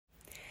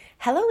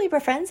Hello, Libra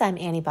friends. I'm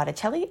Annie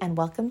Botticelli, and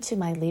welcome to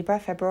my Libra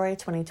February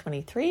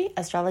 2023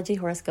 Astrology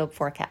Horoscope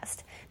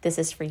Forecast. This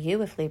is for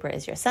you if Libra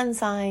is your sun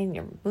sign,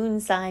 your moon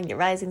sign, your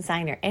rising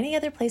sign, or any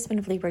other placement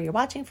of Libra you're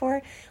watching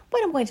for.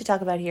 What I'm going to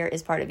talk about here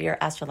is part of your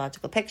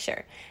astrological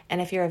picture.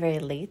 And if you're a very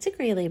late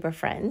degree Libra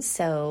friend,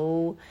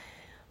 so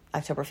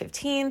October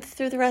 15th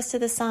through the rest of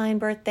the sign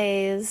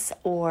birthdays,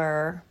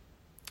 or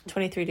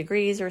 23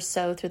 degrees or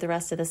so through the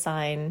rest of the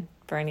sign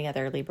for any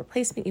other Libra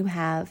placement you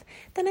have,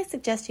 then I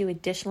suggest you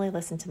additionally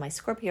listen to my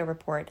Scorpio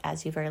report,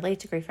 as you very late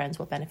degree friends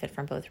will benefit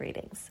from both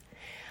readings.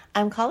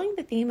 I'm calling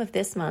the theme of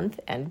this month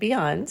and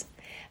beyond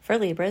for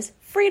Libras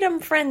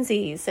Freedom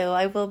Frenzy. So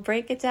I will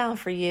break it down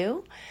for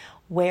you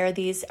where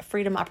these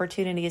freedom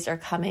opportunities are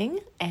coming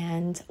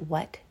and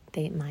what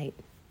they might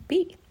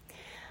be.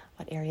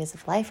 What areas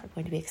of life are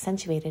going to be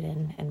accentuated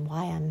and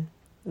why I'm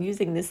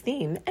using this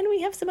theme. And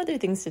we have some other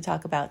things to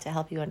talk about to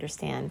help you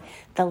understand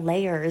the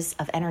layers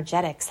of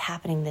energetics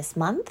happening this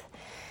month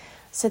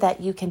so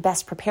that you can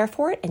best prepare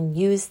for it and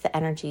use the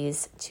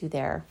energies to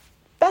their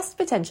best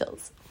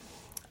potentials.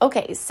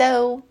 Okay,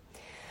 so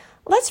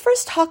let's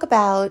first talk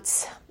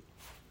about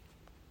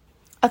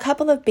a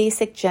couple of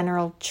basic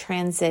general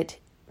transit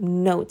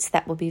notes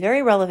that will be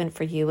very relevant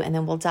for you, and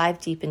then we'll dive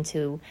deep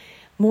into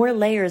more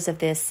layers of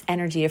this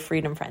energy of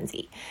freedom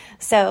frenzy.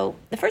 So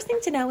the first thing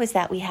to know is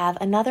that we have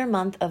another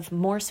month of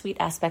more sweet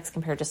aspects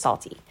compared to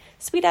salty.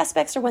 Sweet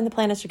aspects are when the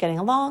planets are getting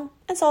along,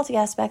 and salty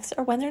aspects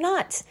are when they're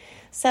not.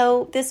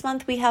 So this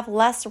month we have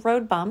less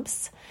road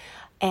bumps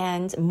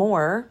and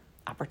more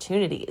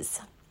opportunities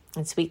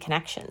and sweet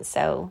connections.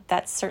 So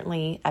that's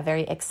certainly a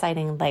very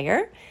exciting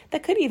layer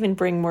that could even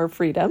bring more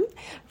freedom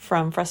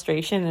from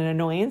frustration and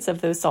annoyance of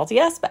those salty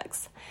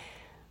aspects.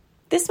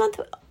 This month,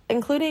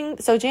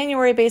 so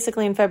January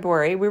basically and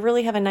February, we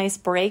really have a nice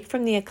break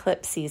from the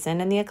eclipse season.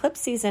 And the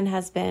eclipse season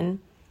has been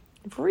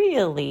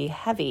really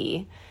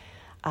heavy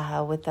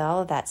with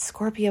all of that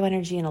Scorpio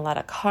energy and a lot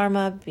of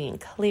karma being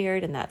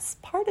cleared. And that's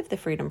part of the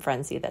freedom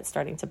frenzy that's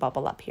starting to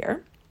bubble up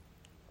here.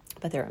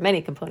 But there are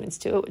many components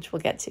to it, which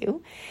we'll get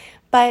to.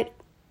 But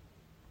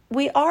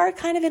we are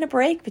kind of in a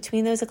break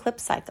between those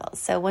eclipse cycles.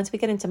 So once we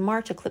get into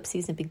March, eclipse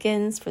season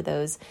begins for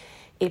those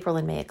April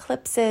and May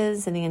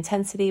eclipses, and the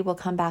intensity will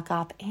come back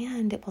up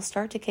and it will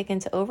start to kick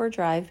into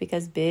overdrive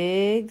because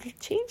big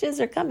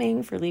changes are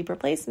coming for Libra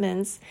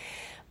placements.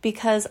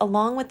 Because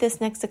along with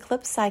this next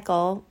eclipse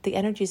cycle, the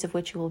energies of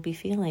which you will be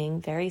feeling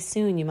very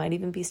soon, you might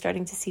even be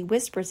starting to see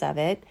whispers of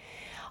it,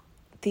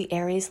 the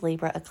Aries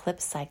Libra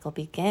eclipse cycle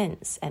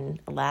begins and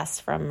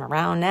lasts from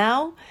around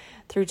now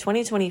through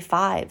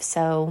 2025.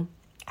 So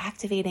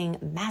activating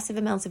massive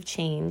amounts of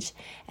change,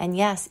 and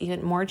yes,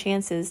 even more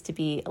chances to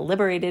be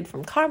liberated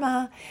from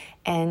karma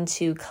and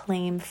to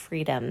claim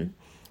freedom.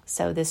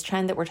 So this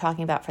trend that we're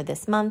talking about for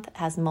this month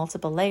has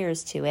multiple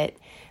layers to it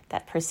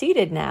that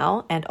preceded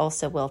now and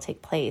also will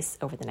take place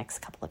over the next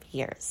couple of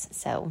years.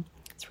 So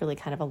it's really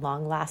kind of a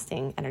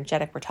long-lasting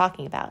energetic we're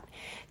talking about.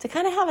 To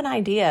kind of have an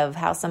idea of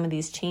how some of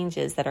these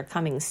changes that are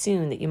coming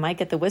soon that you might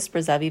get the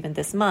whispers of even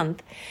this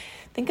month,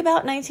 think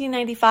about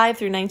 1995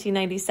 through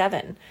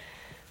 1997.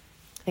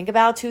 Think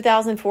about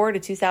 2004 to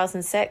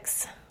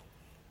 2006.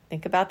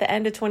 Think about the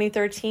end of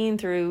 2013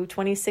 through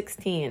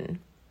 2016.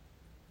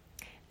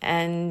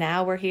 And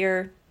now we're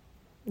here,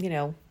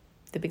 the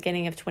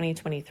beginning of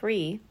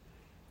 2023,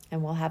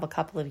 and we'll have a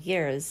couple of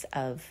years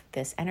of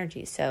this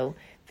energy. So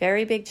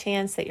very big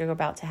chance that you're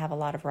about to have a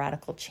lot of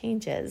radical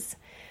changes.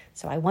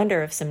 So I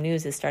wonder if some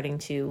news is starting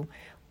to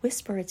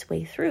whisper its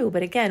way through.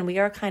 But again, we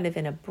are kind of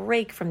in a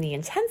break from the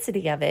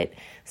intensity of it.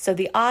 So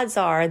the odds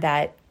are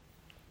that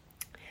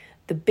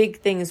the big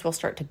things will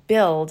start to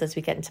build as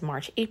we get into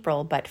March,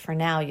 April, but for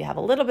now you have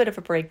a little bit of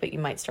a break, but you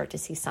might start to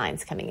see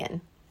signs coming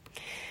in.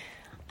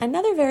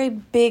 Another very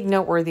big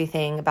noteworthy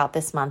thing about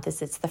this month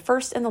is it's the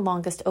first and the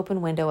longest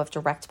open window of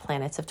direct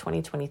planets of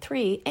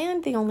 2023,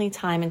 and the only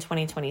time in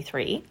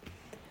 2023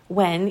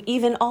 when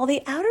even all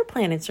the outer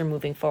planets are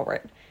moving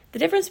forward. The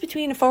difference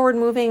between a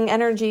forward-moving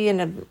energy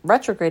and a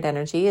retrograde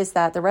energy is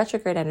that the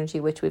retrograde energy,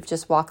 which we've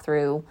just walked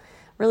through,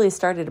 really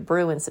started to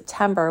brew in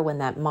September when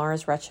that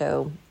Mars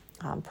retro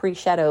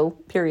pre-shadow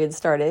period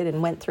started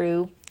and went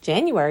through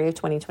January of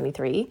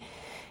 2023.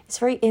 It's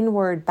very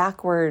inward,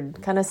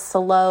 backward, kind of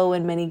slow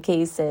in many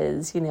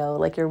cases,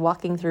 like you're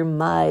walking through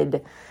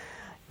mud.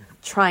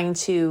 Trying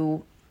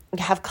to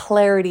have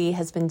clarity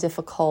has been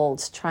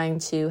difficult. Trying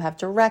to have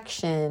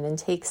direction and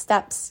take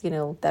steps,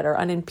 that are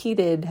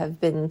unimpeded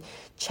have been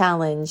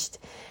challenged.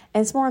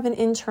 And it's more of an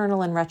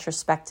internal and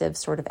retrospective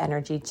sort of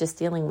energy, just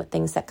dealing with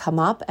things that come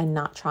up and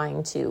not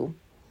trying to,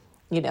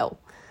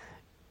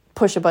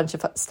 push a bunch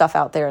of stuff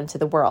out there into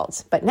the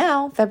world. But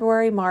now,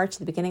 February, March,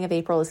 the beginning of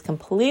April is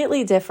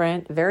completely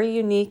different, very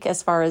unique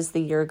as far as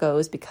the year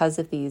goes because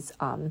of these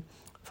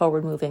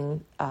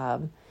forward-moving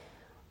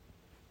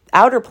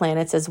outer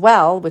planets as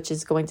well, which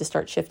is going to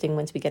start shifting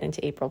once we get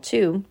into April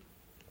too.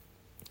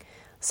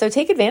 So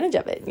take advantage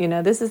of it.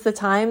 This is the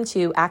time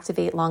to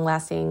activate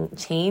long-lasting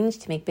change,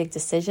 to make big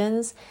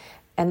decisions.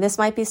 And this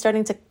might be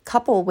starting to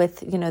couple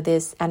with,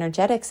 this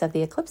energetics of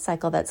the eclipse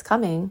cycle that's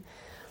coming.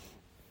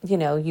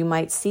 you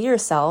might see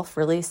yourself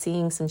really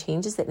seeing some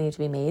changes that need to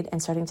be made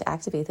and starting to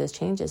activate those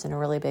changes in a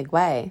really big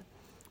way.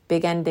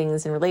 Big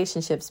endings in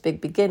relationships,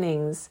 big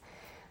beginnings,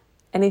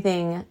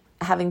 anything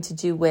having to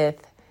do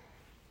with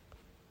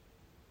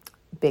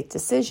big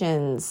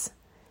decisions,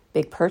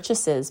 big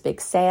purchases,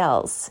 big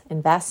sales,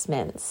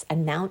 investments,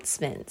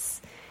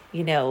 announcements,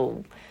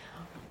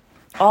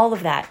 all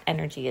of that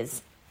energy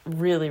is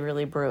really,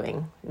 really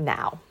brewing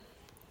now.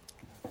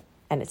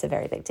 And it's a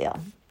very big deal.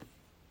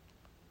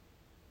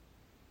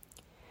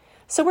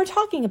 So we're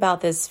talking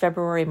about this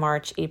February,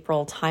 March,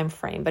 April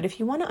timeframe. But if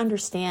you want to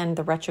understand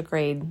the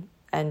retrograde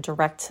and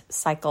direct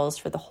cycles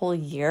for the whole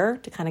year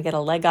to kind of get a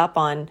leg up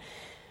on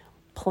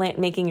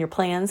making your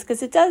plans,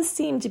 because it does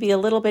seem to be a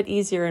little bit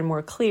easier and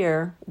more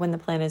clear when the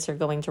planets are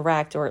going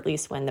direct, or at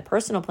least when the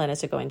personal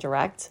planets are going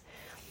direct,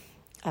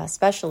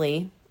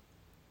 especially.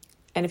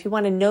 And if you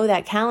want to know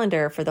that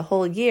calendar for the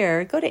whole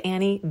year, go to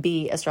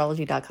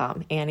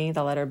AnnieBAstrology.com, Annie,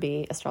 the letter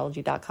B,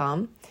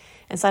 astrology.com,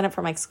 and sign up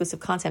for my exclusive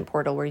content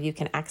portal where you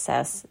can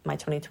access my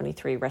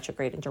 2023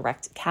 retrograde and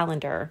direct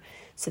calendar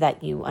so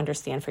that you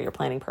understand for your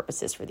planning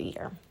purposes for the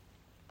year.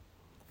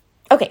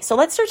 Okay, so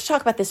let's start to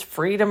talk about this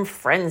freedom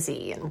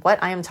frenzy and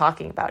what I am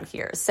talking about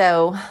here.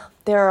 So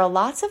there are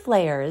lots of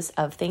layers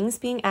of things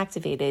being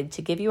activated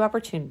to give you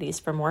opportunities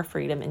for more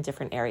freedom in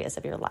different areas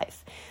of your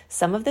life.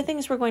 Some of the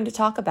things we're going to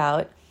talk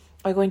about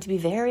are going to be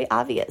very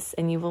obvious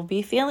and you will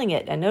be feeling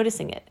it and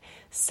noticing it.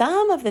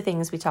 Some of the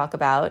things we talk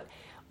about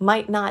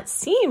might not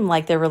seem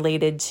like they're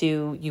related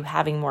to you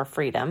having more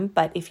freedom,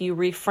 but if you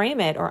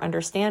reframe it or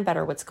understand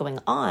better what's going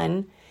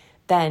on,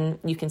 then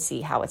you can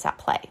see how it's at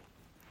play.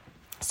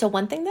 So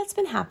one thing that's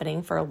been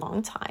happening for a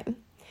long time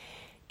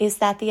is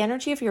that the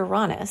energy of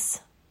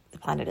Uranus, the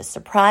planet of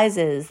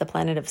surprises, the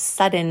planet of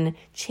sudden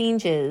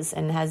changes,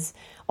 and has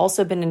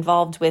also been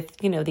involved with,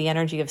 the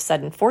energy of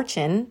sudden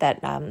fortune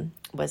that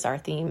was our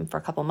theme for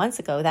a couple months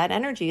ago. That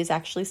energy is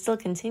actually still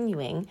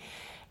continuing.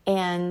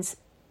 And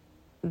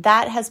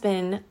that has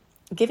been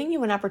giving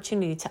you an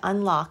opportunity to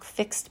unlock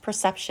fixed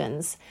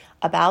perceptions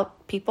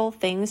about people,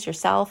 things,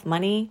 yourself,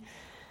 money,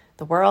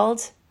 the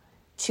world,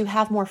 to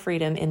have more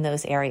freedom in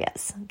those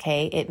areas.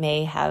 Okay. It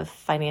may have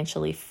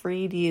financially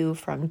freed you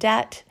from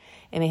debt.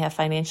 It may have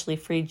financially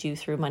freed you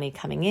through money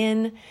coming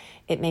in.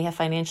 It may have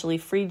financially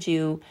freed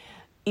you,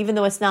 even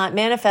though it's not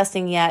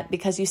manifesting yet,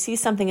 because you see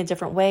something a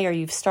different way, or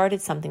you've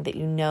started something that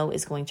you know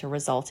is going to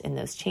result in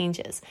those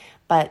changes.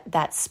 But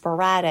that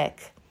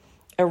sporadic,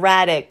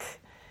 erratic,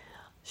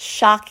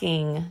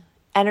 shocking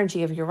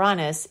energy of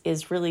Uranus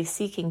is really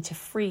seeking to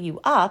free you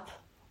up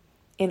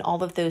in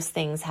all of those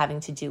things having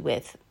to do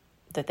with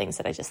the things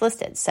that I just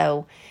listed.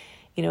 So,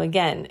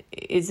 again,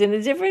 it's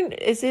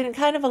in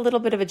kind of a little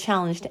bit of a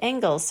challenged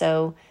angle.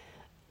 So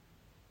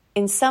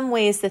in some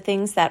ways, the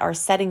things that are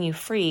setting you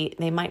free,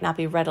 they might not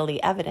be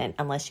readily evident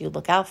unless you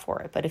look out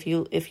for it. But if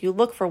you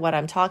look for what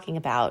I'm talking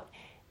about,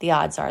 the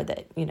odds are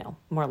that,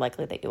 more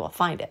likely that you will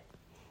find it.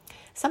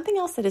 Something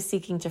else that is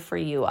seeking to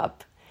free you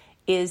up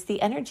is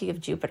the energy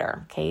of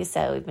Jupiter. Okay,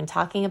 so we've been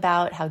talking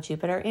about how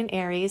Jupiter in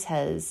Aries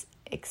has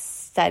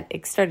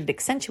started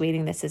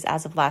accentuating this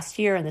as of last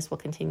year, and this will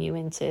continue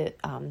into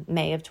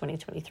May of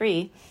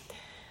 2023.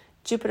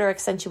 Jupiter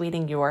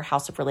accentuating your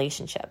house of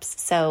relationships.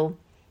 So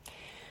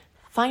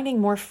finding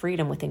more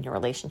freedom within your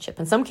relationship.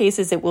 In some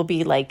cases, it will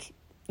be like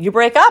you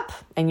break up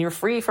and you're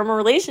free from a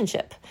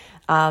relationship.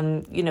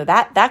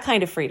 That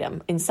kind of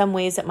freedom. In some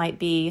ways, it might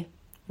be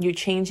you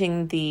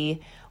changing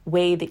the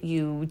way that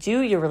you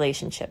do your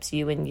relationships.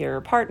 You and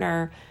your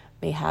partner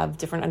may have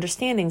different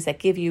understandings that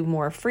give you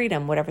more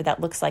freedom, whatever that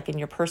looks like in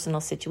your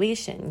personal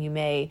situation. You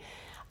may,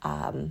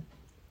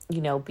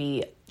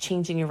 be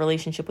changing your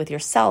relationship with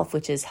yourself,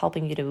 which is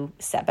helping you to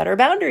set better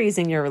boundaries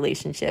in your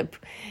relationship.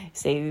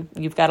 Say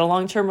you've got a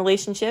long-term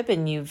relationship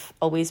and you've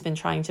always been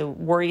trying to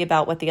worry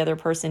about what the other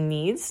person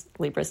needs.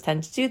 Libras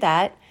tend to do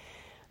that.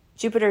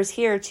 Jupiter's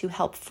here to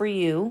help free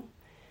you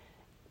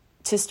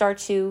to start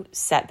to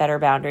set better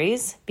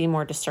boundaries, be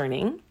more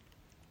discerning,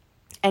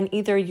 and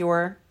either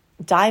you're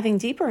diving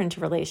deeper into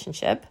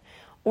relationship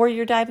or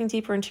you're diving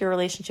deeper into your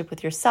relationship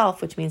with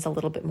yourself, which means a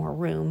little bit more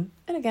room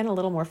and, again, a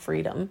little more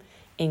freedom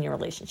in your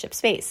relationship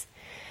space.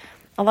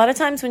 A lot of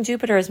times when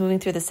Jupiter is moving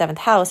through the 7th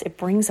house, it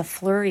brings a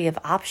flurry of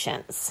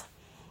options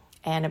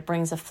and it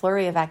brings a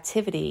flurry of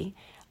activity,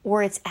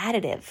 or it's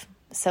additive.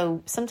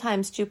 So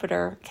sometimes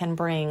Jupiter can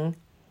bring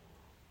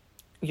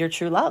your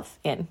true love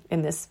in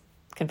this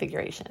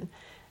configuration.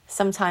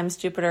 Sometimes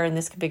Jupiter in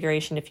this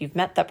configuration, if you've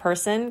met that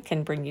person,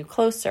 can bring you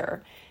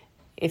closer.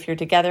 If you're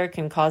together,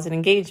 can cause an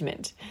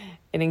engagement.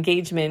 An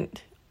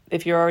engagement,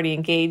 if you're already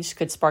engaged,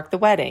 could spark the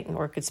wedding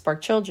or could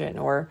spark children,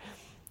 or,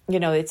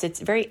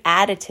 it's a very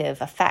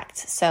additive effect.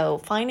 So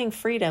finding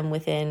freedom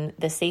within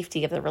the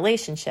safety of the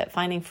relationship,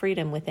 finding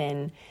freedom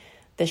within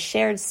the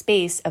shared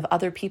space of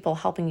other people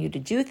helping you to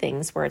do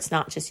things where it's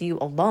not just you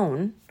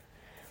alone,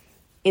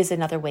 is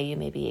another way you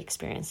may be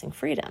experiencing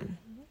freedom.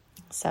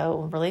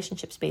 So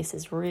relationship space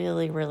is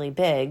really, really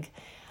big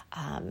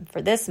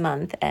for this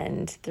month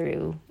and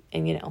through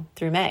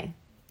May.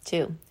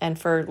 too. And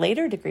for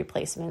later degree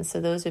placements, so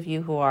those of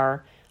you who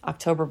are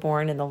October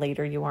born, and the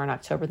later you are in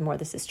October, the more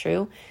this is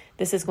true,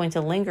 this is going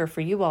to linger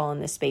for you all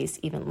in this space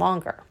even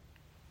longer.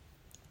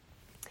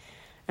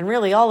 And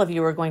really, all of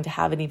you are going to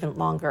have an even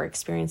longer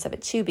experience of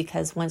it too,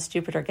 because once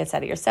Jupiter gets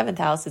out of your 7th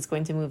house, it's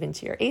going to move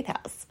into your 8th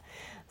house.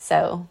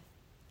 So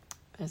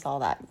there's all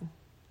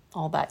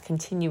that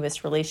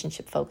continuous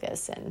relationship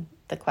focus and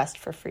the quest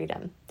for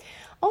freedom.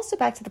 Also,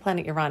 back to the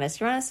planet Uranus.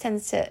 Uranus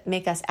tends to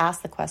make us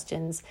ask the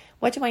questions,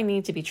 what do I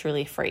need to be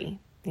truly free?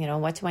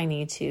 What do I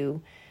need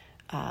to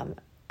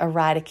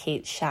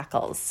eradicate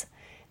shackles?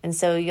 And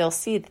so you'll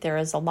see that there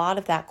is a lot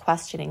of that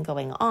questioning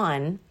going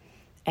on,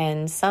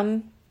 and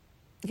some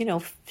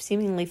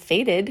seemingly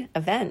fated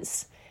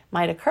events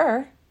might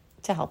occur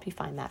to help you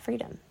find that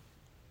freedom.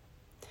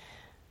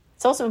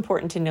 It's also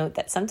important to note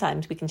that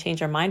sometimes we can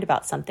change our mind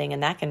about something,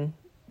 and that can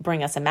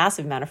bring us a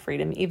massive amount of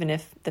freedom, even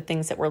if the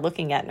things that we're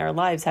looking at in our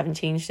lives haven't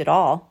changed at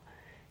all.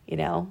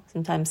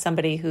 Sometimes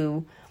somebody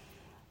who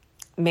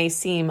may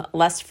seem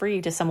less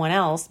free to someone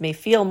else may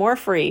feel more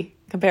free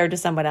compared to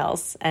someone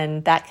else,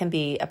 and that can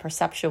be a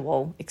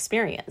perceptual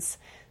experience.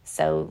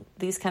 So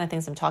these kind of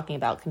things I'm talking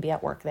about can be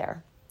at work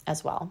there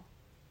as well.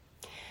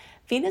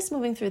 Venus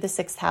moving through the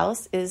 6th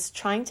house is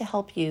trying to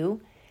help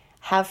you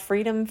have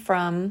freedom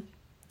from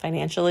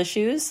financial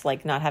issues,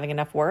 like not having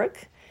enough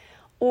work,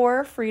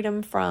 or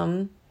freedom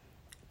from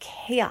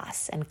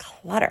chaos and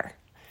clutter.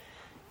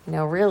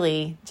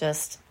 Really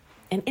just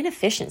an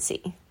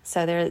inefficiency.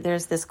 So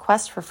there's this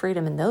quest for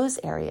freedom in those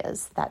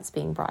areas that's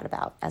being brought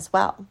about as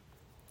well.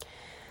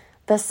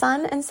 The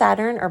Sun and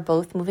Saturn are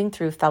both moving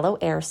through fellow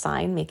air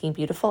sign, making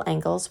beautiful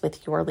angles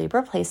with your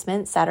Libra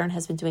placement. Saturn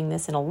has been doing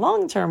this in a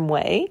long-term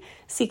way,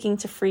 seeking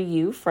to free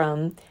you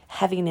from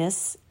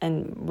heaviness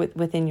and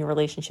within your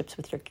relationships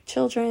with your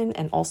children,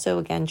 and also,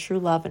 again, true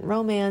love and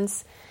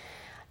romance,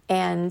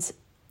 and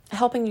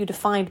helping you to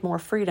find more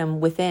freedom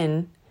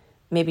within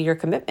maybe your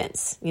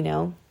commitments.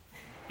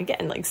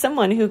 Again, like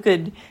someone who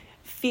could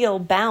feel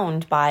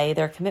bound by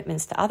their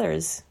commitments to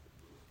others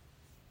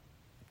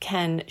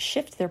can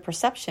shift their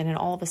perception and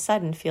all of a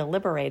sudden feel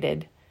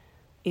liberated,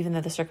 even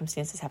though the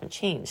circumstances haven't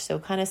changed. So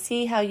kind of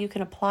see how you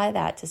can apply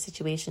that to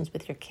situations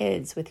with your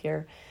kids, with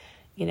your,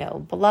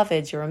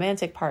 beloveds, your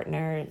romantic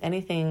partner,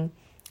 anything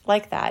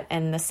like that.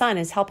 And the Sun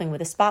is helping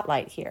with a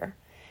spotlight here.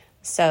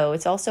 So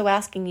it's also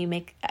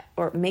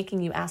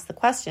making you ask the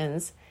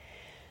questions,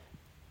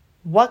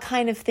 what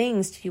kind of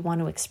things do you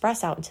want to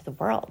express out into the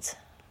world?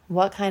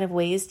 What kind of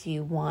ways do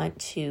you want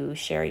to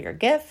share your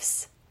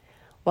gifts?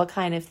 What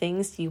kind of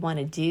things do you want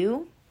to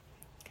do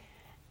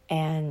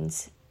and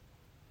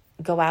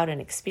go out and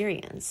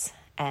experience?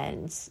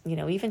 And,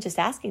 even just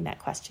asking that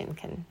question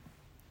can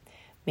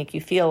make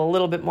you feel a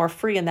little bit more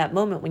free in that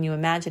moment when you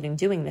imagine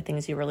doing the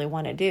things you really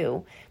want to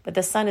do. But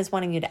the Sun is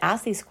wanting you to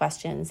ask these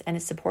questions, and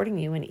it's supporting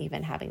you in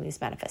even having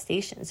these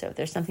manifestations. So if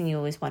there's something you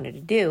always wanted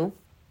to do,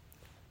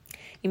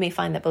 you may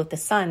find that both the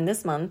Sun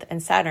this month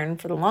and Saturn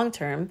for the long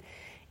term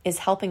is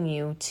helping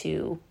you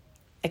to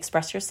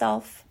express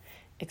yourself,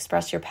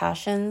 express your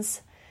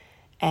passions,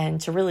 and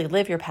to really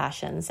live your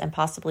passions, and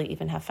possibly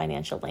even have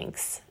financial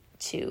links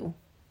to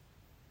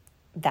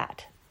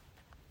that.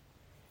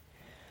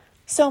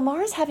 So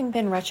Mars, having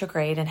been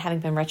retrograde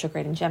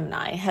in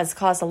Gemini, has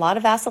caused a lot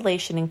of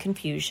vacillation and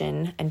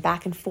confusion and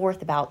back and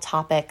forth about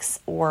topics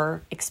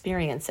or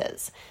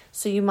experiences.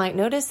 So you might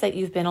notice that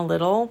you've been a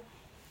little,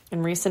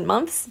 in recent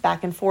months,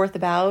 back and forth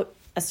about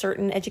a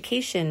certain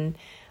education,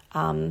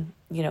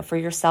 for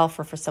yourself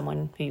or for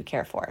someone who you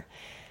care for.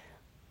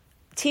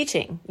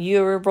 Teaching,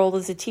 your role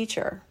as a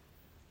teacher,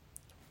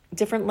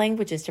 different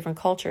languages, different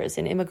cultures,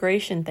 an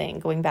immigration thing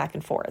going back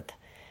and forth,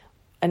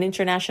 an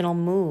international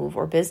move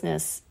or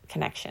business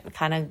connection,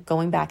 kind of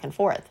going back and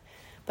forth.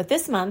 But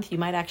this month, you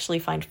might actually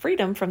find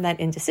freedom from that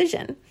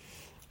indecision.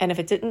 And if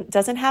it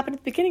doesn't happen at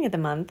the beginning of the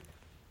month,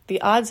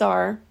 the odds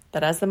are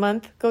that as the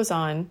month goes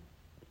on,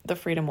 the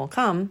freedom will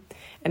come.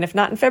 And if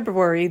not in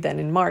February, then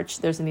in March,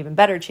 there's an even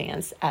better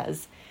chance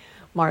as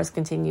Mars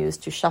continues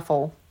to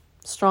shuffle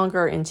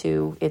stronger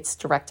into its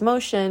direct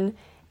motion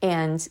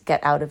and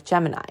get out of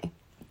Gemini.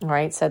 All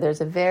right, so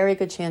there's a very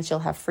good chance you'll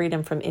have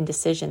freedom from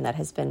indecision that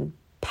has been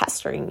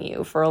pestering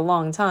you for a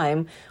long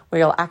time, where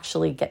you'll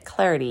actually get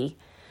clarity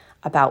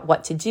about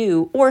what to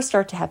do or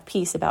start to have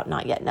peace about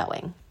not yet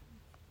knowing.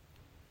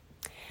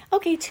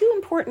 Okay, 2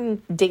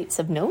 important dates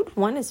of note.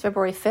 One is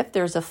February 5th.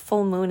 There's a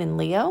full moon in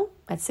Leo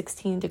at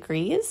 16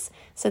 degrees.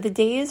 So the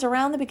days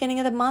around the beginning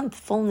of the month,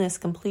 fullness,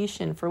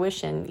 completion,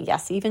 fruition,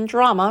 yes, even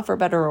drama, for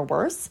better or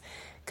worse,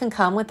 can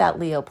come with that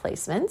Leo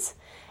placement.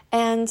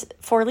 And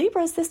for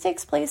Libras, this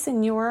takes place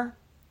in your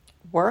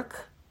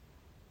work.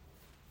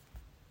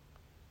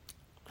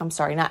 I'm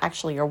sorry, not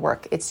actually your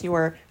work. It's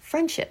your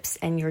friendships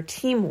and your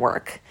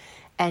teamwork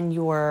and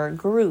your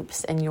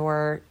groups and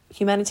your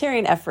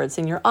humanitarian efforts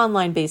and your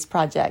online-based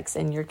projects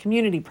and your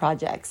community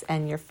projects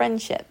and your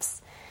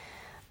friendships.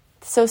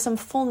 So some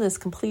fullness,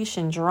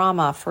 completion,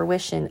 drama,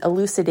 fruition,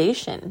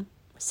 elucidation,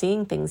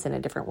 seeing things in a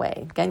different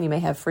way. Again, you may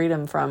have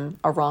freedom from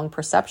a wrong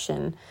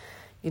perception,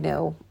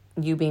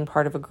 you being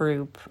part of a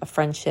group, a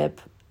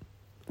friendship,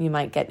 you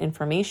might get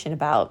information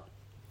about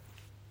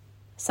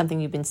something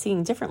you've been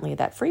seeing differently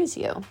that frees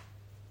you.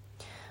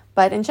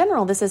 But in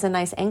general, this is a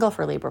nice angle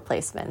for Libra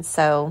placements.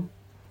 So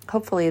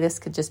hopefully this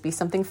could just be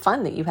something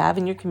fun that you have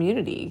in your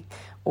community,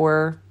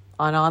 or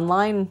an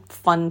online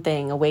fun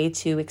thing, a way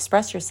to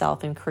express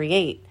yourself and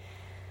create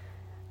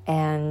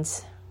and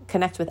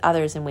connect with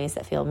others in ways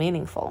that feel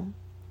meaningful.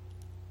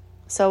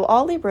 So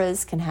all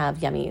Libras can have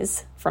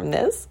yummies from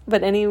this,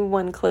 but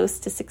anyone close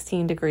to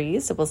 16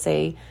 degrees, so we'll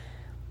say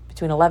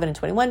between 11 and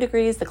 21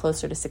 degrees, the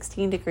closer to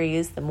 16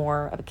 degrees, the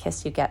more of a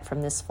kiss you get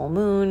from this full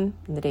moon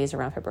in the days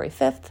around February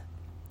 5th.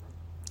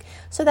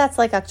 So that's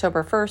like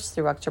October 1st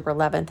through October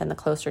 11th, and the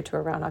closer to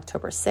around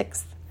October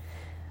 6th,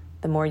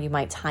 the more you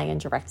might tie in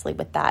directly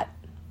with that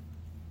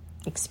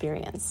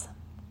experience.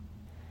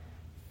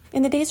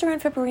 In the days around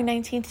February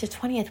 19th to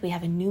 20th, we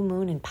have a new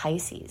moon in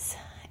Pisces.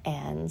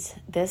 And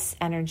this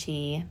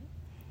energy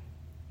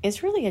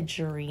is really a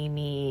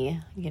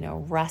dreamy,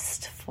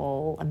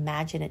 restful,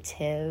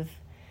 imaginative,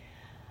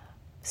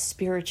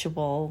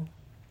 spiritual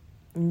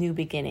new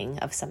beginning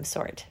of some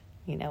sort.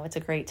 It's a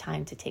great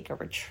time to take a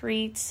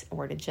retreat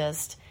or to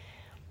just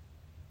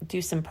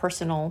do some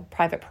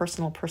private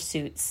personal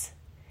pursuits.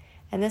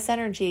 And this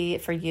energy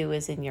for you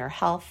is in your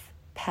health,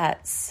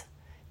 pets,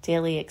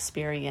 daily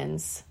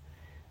experience.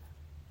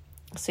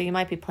 So you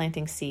might be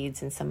planting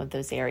seeds in some of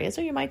those areas,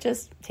 or you might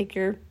just take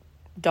your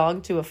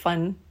dog to a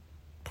fun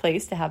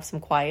place to have some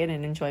quiet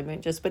and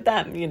enjoyment just with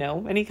them,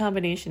 any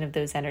combination of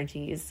those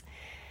energies.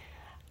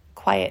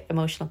 Quiet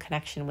emotional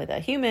connection with a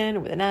human,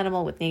 or with an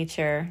animal, with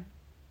nature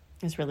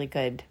is really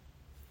good,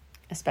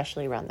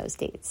 especially around those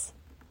dates.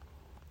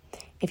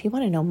 If you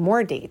want to know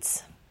more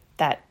dates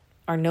that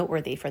are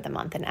noteworthy for the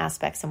month and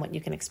aspects and what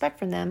you can expect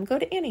from them, go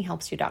to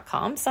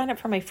anniehelpsyou.com, sign up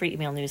for my free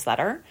email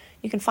newsletter.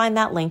 You can find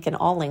that link and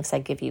all links I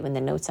give you in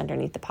the notes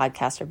underneath the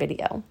podcast or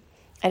video.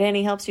 At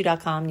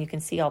anniehelpsyou.com, you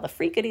can see all the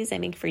free goodies I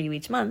make for you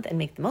each month and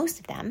make the most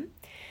of them.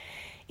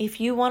 If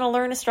you want to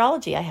learn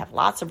astrology, I have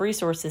lots of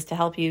resources to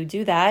help you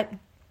do that.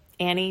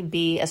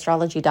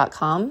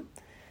 AnnieBAstrology.com.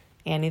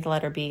 Annie, the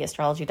letter B,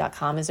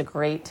 astrology.com is a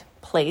great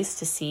place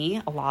to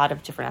see a lot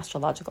of different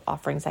astrological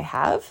offerings I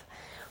have.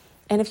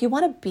 And if you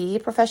want to be a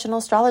professional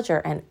astrologer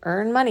and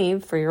earn money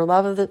from your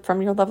love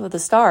of the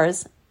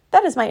stars,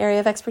 that is my area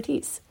of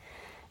expertise.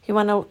 If you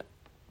want to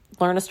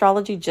learn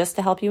astrology just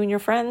to help you and your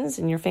friends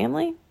and your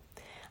family,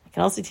 I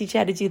can also teach you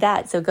how to do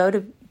that. So go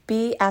to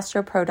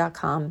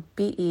beastropro.com,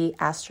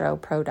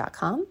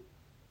 beastropro.com,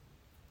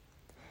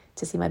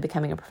 to see my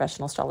Becoming a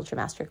Professional Astrologer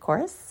Mastery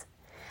course.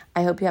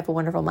 I hope you have a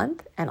wonderful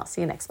month, and I'll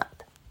see you next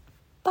month.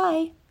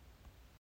 Bye.